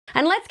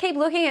And let's keep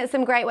looking at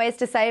some great ways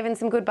to save and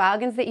some good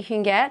bargains that you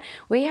can get.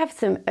 We have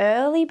some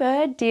early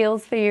bird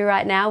deals for you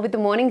right now with the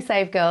Morning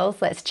Save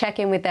girls. Let's check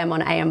in with them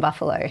on AM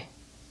Buffalo.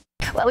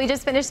 Well, we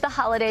just finished the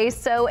holidays,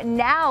 so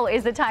now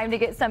is the time to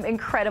get some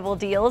incredible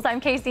deals. I'm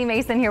Casey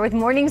Mason here with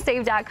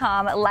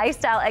MorningSave.com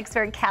lifestyle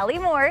expert Callie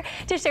Moore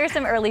to share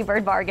some early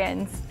bird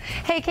bargains.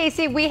 Hey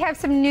Casey, we have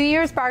some New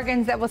Year's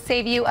bargains that will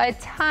save you a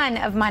ton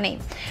of money.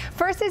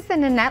 First is the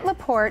Nanette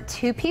Laporte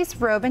two-piece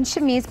robe and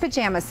chemise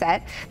pajama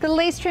set. The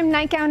lace trim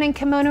nightgown and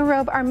kimono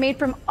robe are made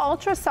from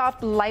ultra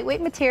soft,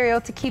 lightweight material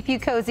to keep you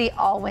cozy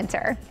all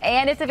winter.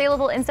 And it's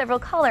available in several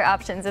color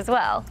options as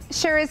well.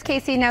 Sure is,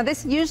 Casey. Now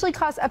this usually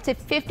costs up to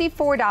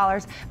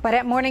 $54, but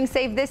at Morning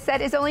Save this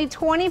set is only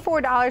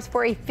 $24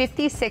 for a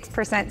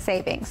 56%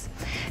 savings.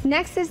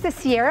 Next is the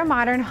Sierra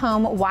Modern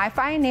Home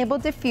Wi-Fi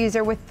enabled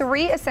diffuser with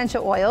 3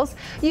 essential oils.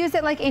 Use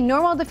it like a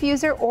normal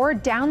diffuser or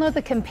download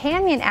the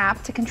companion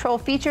app to control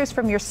features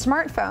from your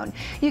smartphone.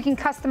 You can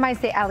customize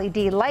the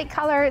LED light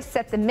color,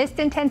 set the mist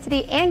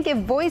intensity, and give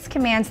voice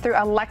commands through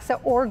Alexa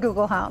or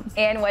Google Home.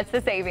 And what's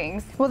the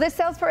savings? Well, this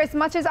sells for as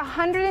much as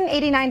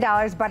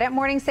 $189, but at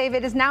Morning Save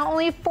it is now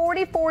only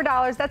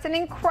 $44. That's an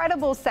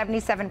incredible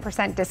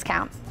 77%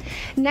 discount.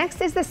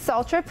 Next is the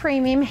Saltra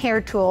Premium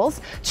Hair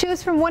Tools.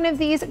 Choose from one of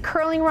these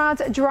curling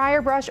rods,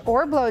 dryer brush,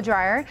 or blow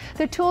dryer.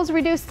 The tools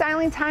reduce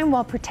styling time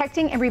while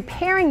protecting and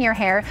repairing your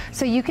hair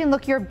so you can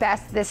look your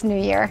best this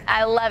new year.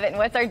 I love it. And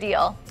what's our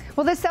deal?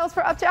 Well, this sells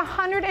for up to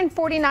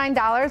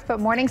 $149, but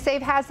Morning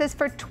Save has this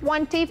for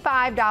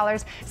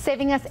 $25,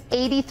 saving us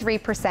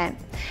 83%.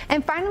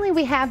 And finally,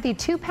 we have the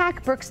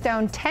 2-pack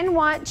Brookstone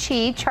 10-watt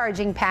Qi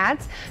charging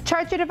pads.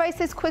 Charge your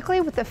devices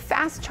quickly with the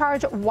fast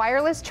charge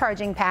wireless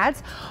charging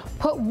pads.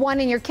 Put one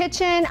in your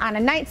kitchen, on a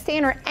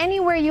nightstand, or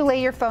anywhere you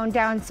lay your phone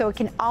down so it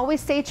can always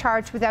stay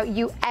charged without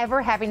you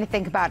ever having to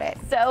think about it.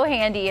 So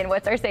handy. And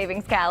what's our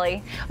savings,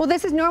 Callie? Well,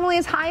 this is normally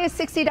as high as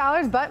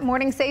 $60, but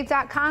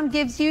MorningSave.com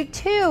gives you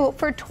 2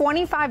 for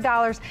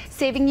 $25,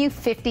 saving you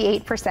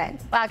 58%.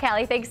 Wow,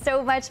 Callie, thanks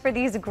so much for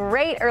these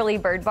great early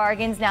bird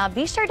bargains. Now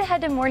be sure to head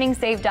to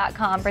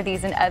MorningSave.com for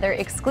these and other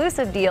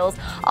exclusive deals.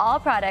 All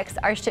products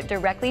are shipped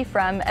directly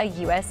from a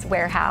U.S.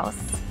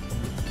 warehouse.